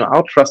 look,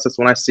 I'll trust this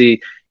when I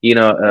see,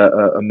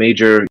 a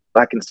major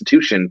Black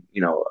institution,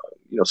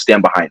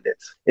 stand behind it.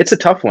 It's a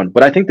tough one,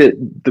 but I think that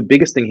the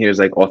biggest thing here is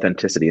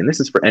authenticity. And this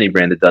is for any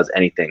brand that does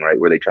anything, right?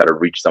 Where they try to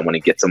reach someone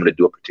and get someone to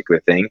do a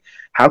particular thing.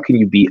 How can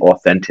you be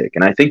authentic?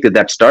 And I think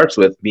that starts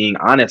with being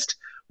honest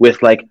with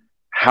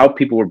how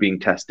people were being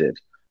tested,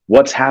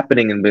 what's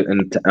happening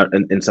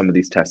in some of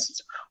these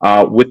tests.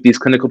 With these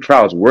clinical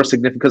trials were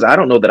significant, because I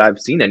don't know that I've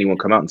seen anyone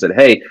come out and said,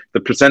 hey,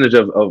 the percentage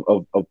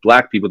of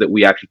Black people that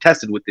we actually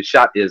tested with this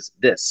shot is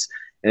this,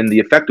 and the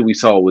effect that we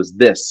saw was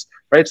this,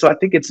 right? So I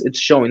think it's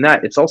showing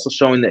that. It's also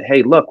showing that,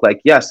 hey, look,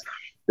 yes,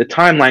 the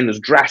timeline was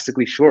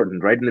drastically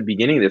shortened, right? In the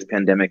beginning of this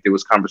pandemic, there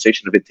was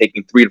conversation of it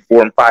taking 3 to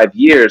 4 and 5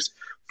 years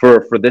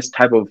for this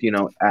type of,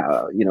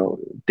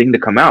 thing to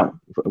come out,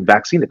 a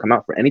vaccine to come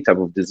out for any type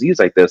of disease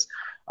like this.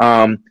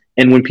 And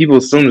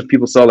as soon as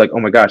people saw oh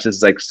my gosh,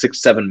 this is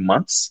 6-7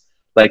 months,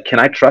 can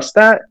I trust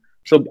that?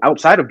 So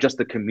outside of just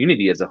the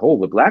community as a whole,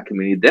 the Black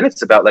community, then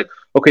it's about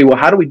okay, well,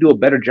 how do we do a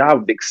better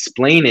job of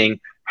explaining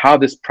how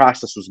this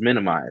process was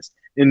minimized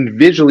and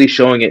visually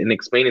showing it and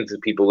explaining to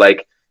people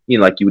you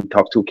would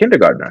talk to a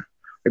kindergartner,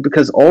 right?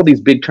 Because all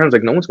these big terms,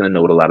 no one's going to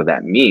know what a lot of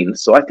that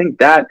means. So I think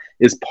that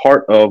is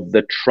part of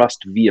the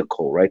trust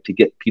vehicle, right? To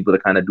get people to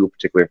kind of do a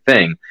particular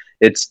thing.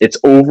 It's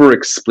over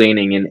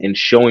explaining and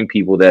showing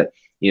people that,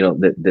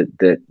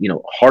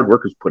 hard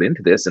work was put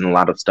into this, and a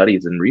lot of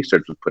studies and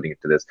research was putting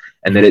into this,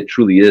 and that it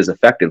truly is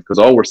effective, because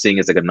all we're seeing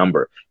is a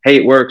number. Hey,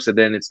 it works, and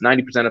then it's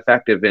 90%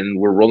 effective, and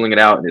we're rolling it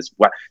out, and it's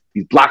what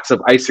these blocks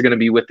of ice are going to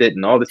be with it,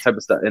 and all this type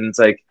of stuff. And it's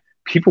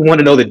people want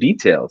to know the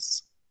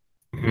details.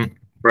 Mm-hmm.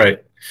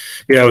 Right.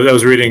 Yeah, I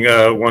was reading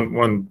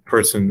one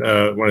person,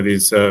 one of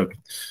these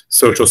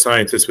social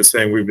scientists was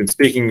saying, we've been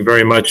speaking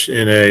very much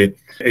in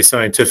a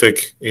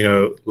scientific,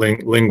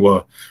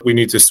 lingua. We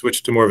need to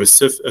switch to more of a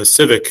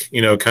civic,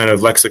 kind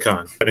of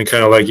lexicon, and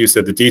kind of like you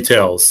said, the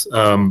details.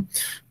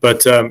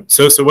 But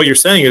so what you're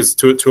saying is,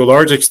 to a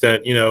large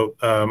extent, a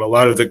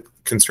lot of the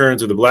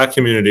concerns of the Black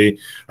community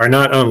are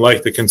not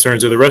unlike the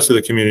concerns of the rest of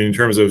the community in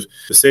terms of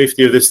the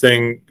safety of this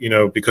thing,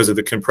 because of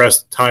the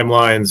compressed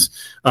timelines,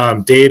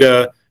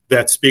 data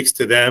that speaks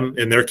to them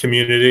in their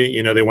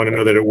community. They want to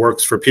know that it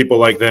works for people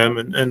like them,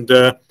 and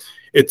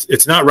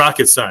it's not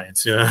rocket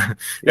science,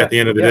 at the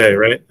end of the day,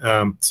 right?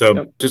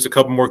 Just a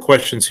couple more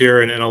questions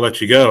here, and I'll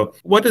let you go.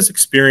 What does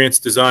experience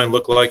design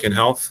look like in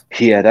health?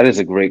 Yeah, that is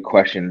a great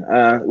question.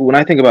 When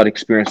I think about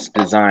experience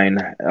design,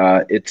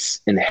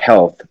 it's in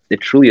health.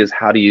 It truly is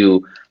how do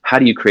you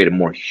create a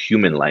more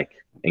human-like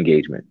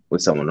engagement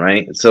with someone,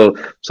 right? So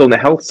on the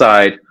health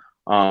side,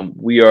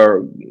 we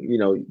are,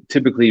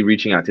 typically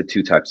reaching out to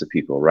 2 types of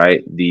people,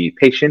 right? The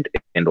patient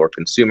and or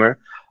consumer,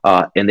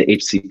 and the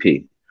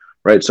HCP,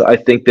 right? So I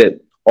think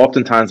that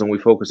oftentimes when we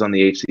focus on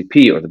the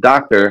HCP or the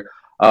doctor,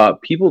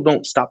 people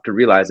don't stop to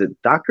realize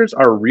that doctors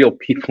are real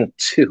people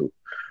too,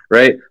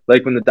 right?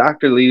 Like when the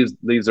doctor leaves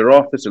their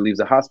office or leaves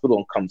the hospital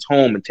and comes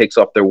home and takes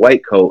off their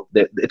white coat,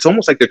 it's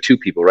almost like they're two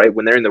people, right?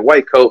 When they're in their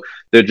white coat,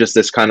 they're just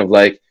this kind of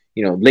like,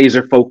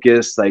 laser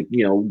focused, like,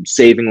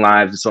 saving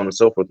lives and so on and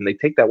so forth. And they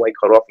take that white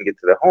coat off and get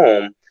to their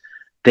home.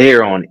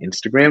 They're on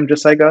Instagram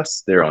just like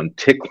us. They're on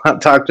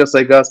TikTok just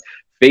like us.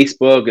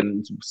 Facebook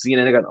and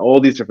CNN, they got all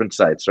these different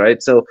sites,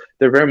 right? So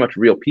they're very much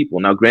real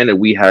people. Now, granted,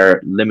 we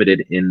are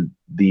limited in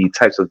the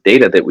types of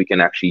data that we can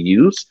actually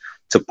use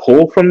to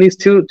pull from these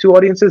two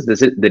audiences.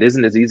 That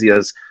isn't as easy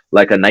as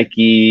like a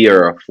Nike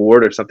or a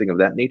Ford or something of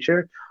that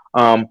nature.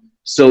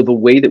 So the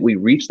way that we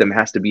reach them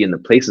has to be in the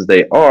places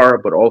they are,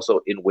 but also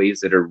in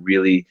ways that are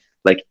really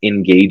like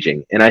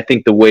engaging. And I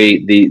think the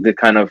way the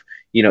kind of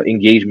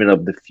engagement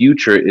of the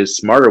future is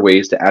smarter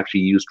ways to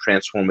actually use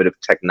transformative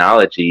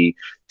technology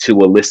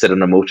to elicit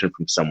an emotion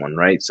from someone,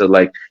 right? So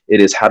like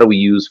it is, how do we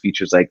use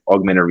features like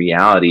augmented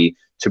reality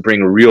to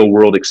bring a real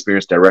world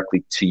experience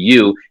directly to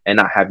you and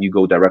not have you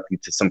go directly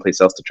to someplace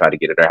else to try to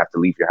get it or have to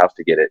leave your house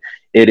to get it.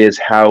 It is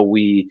how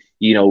we,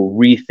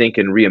 rethink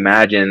and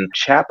reimagine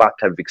chatbot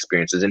type of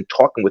experiences and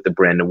talking with the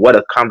brand and what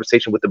a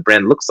conversation with the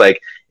brand looks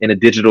like in a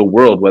digital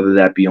world, whether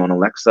that be on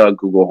Alexa,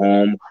 Google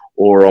Home,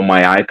 or on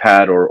my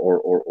iPad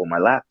or my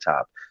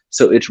laptop.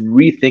 So it's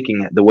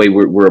rethinking the way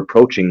we're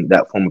approaching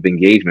that form of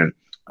engagement.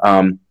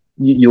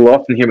 You'll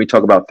often hear me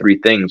talk about three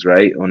things,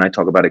 right? When I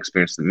talk about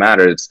experience that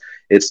matters,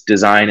 it's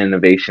design,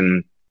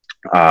 innovation,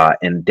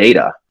 and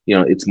data.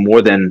 It's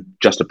more than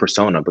just a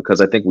persona, because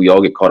I think we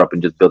all get caught up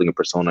in just building a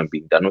persona and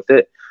being done with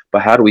it.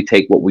 But how do we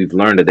take what we've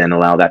learned and then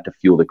allow that to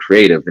fuel the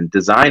creative? And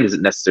design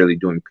isn't necessarily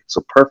doing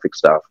pixel perfect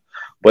stuff,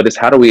 but it's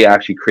how do we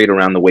actually create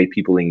around the way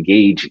people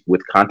engage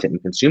with content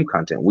and consume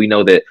content? We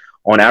know that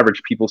on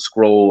average, people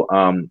scroll,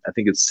 I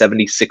think it's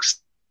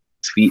 76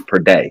 feet per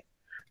day,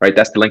 right?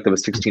 That's the length of a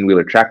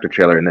 16-wheeler tractor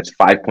trailer, and that's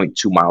 5.2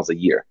 miles a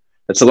year.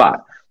 That's a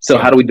lot. So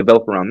how do we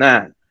develop around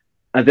that?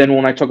 And then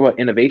when I talk about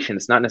innovation,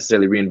 it's not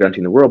necessarily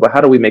reinventing the world, but how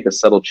do we make a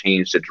subtle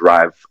change to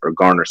drive or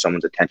garner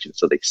someone's attention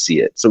so they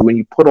see it? So when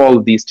you put all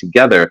of these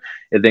together,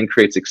 it then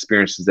creates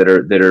experiences that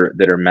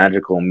are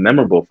magical and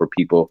memorable for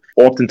people.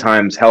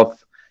 Oftentimes,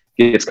 health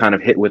gets kind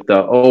of hit with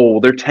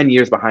they're 10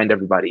 years behind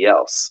everybody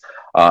else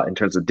in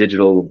terms of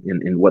digital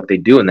in what they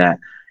do in that.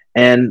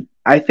 And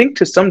I think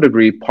to some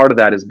degree, part of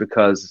that is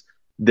because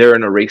they're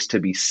in a race to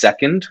be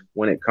second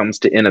when it comes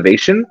to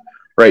innovation,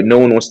 right? No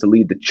one wants to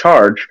lead the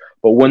charge,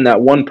 but when that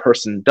one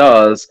person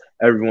does,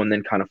 everyone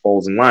then kind of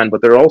falls in line.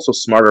 But they're also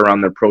smarter around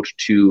their approach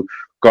to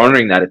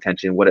garnering that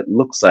attention, what it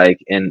looks like,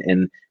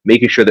 and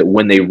making sure that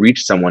when they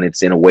reach someone,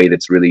 it's in a way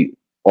that's really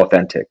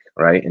authentic,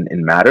 right?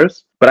 And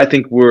matters. But I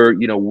think we're at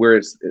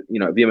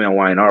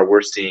VMLY&R,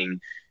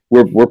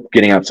 we're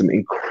getting out some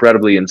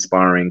incredibly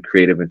inspiring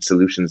creative and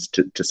solutions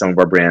to some of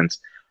our brands.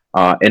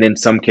 And in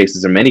some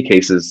cases, in many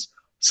cases,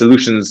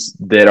 solutions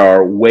that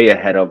are way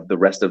ahead of the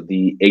rest of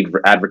the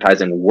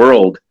advertising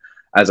world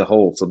as a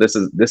whole. So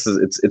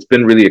it's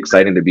been really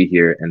exciting to be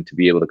here and to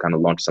be able to kind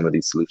of launch some of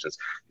these solutions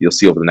you'll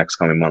see over the next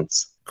coming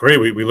months. Great.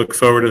 We look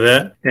forward to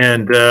that.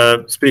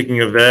 And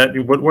speaking of that,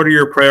 what are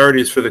your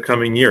priorities for the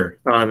coming year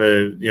on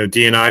the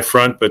D&I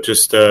front, but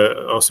just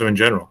also in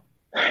general?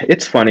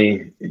 It's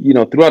funny,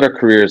 throughout our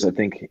careers, I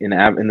think in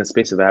the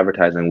space of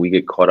advertising, we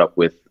get caught up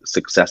with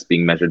success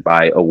being measured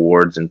by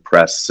awards and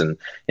press and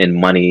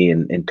money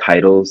and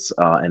titles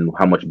and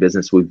how much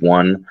business we've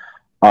won.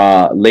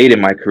 Late in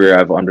my career,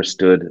 I've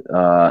understood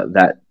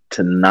that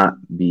to not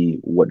be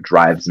what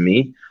drives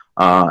me.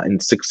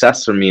 And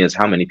success for me is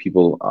how many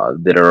people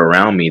that are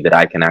around me that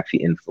I can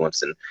actually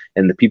influence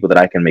and the people that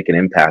I can make an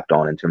impact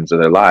on in terms of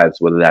their lives,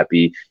 whether that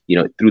be,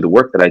 through the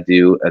work that I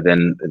do, and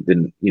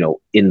then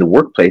in the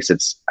workplace,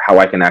 it's how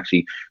I can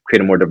actually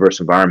create a more diverse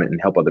environment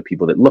and help other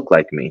people that look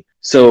like me.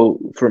 So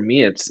for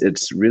me,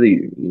 it's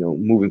really,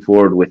 moving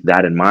forward with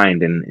that in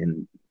mind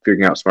and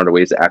figuring out smarter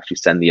ways to actually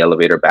send the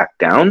elevator back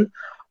down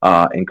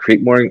and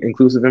create more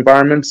inclusive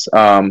environments.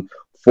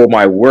 For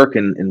my work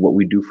and what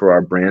we do for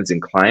our brands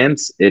and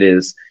clients, it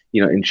is,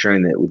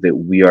 ensuring that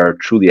we are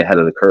truly ahead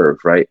of the curve,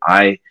 right?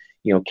 I,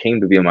 came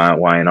to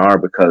VMLY&R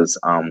because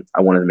I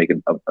wanted to make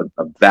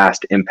a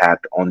vast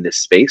impact on this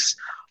space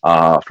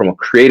from a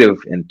creative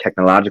and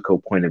technological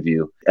point of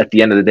view. At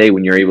the end of the day,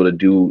 when you're able to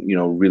do,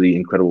 really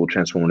incredible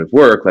transformative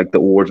work, like the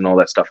awards and all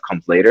that stuff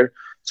comes later.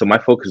 So my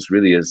focus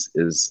really is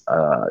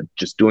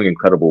just doing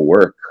incredible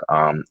work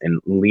and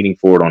leaning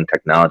forward on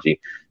technology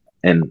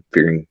and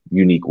figuring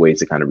unique ways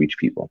to kind of reach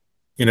people.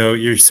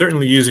 You're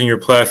certainly using your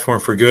platform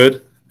for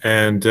good,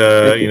 and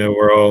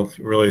we're all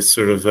really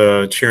sort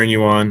of cheering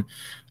you on.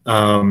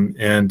 I want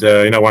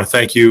to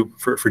thank you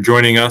for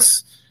joining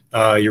us.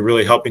 You're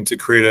really helping to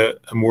create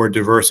a more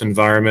diverse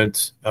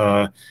environment,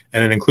 and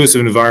an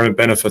inclusive environment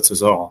benefits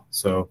us all.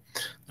 So,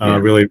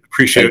 really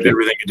appreciate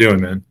everything you're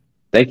doing, man.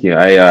 Thank you.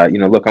 I,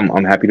 look,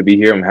 I'm happy to be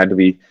here. I'm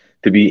happy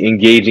to be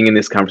engaging in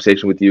this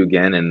conversation with you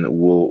again, and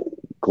we'll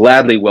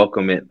gladly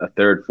welcome it a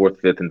third, fourth,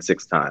 fifth, and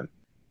sixth time.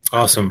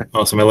 Awesome.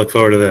 I look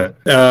forward to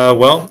that.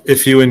 Well,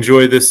 if you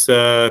enjoy this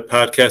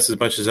podcast as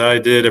much as I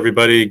did,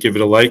 everybody give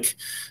it a like,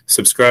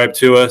 subscribe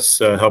to us,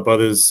 help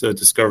others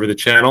discover the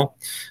channel.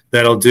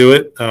 that'll do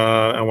it.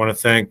 I want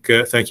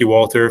to thank you,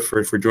 Walter,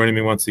 for joining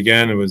me once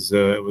again. It was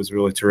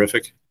really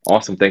terrific.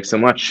 Awesome. Thanks so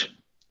much.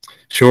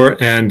 Sure.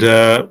 And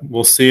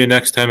we'll see you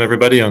next time,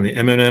 everybody, on the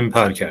MM+M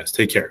Podcast.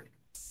 Take care.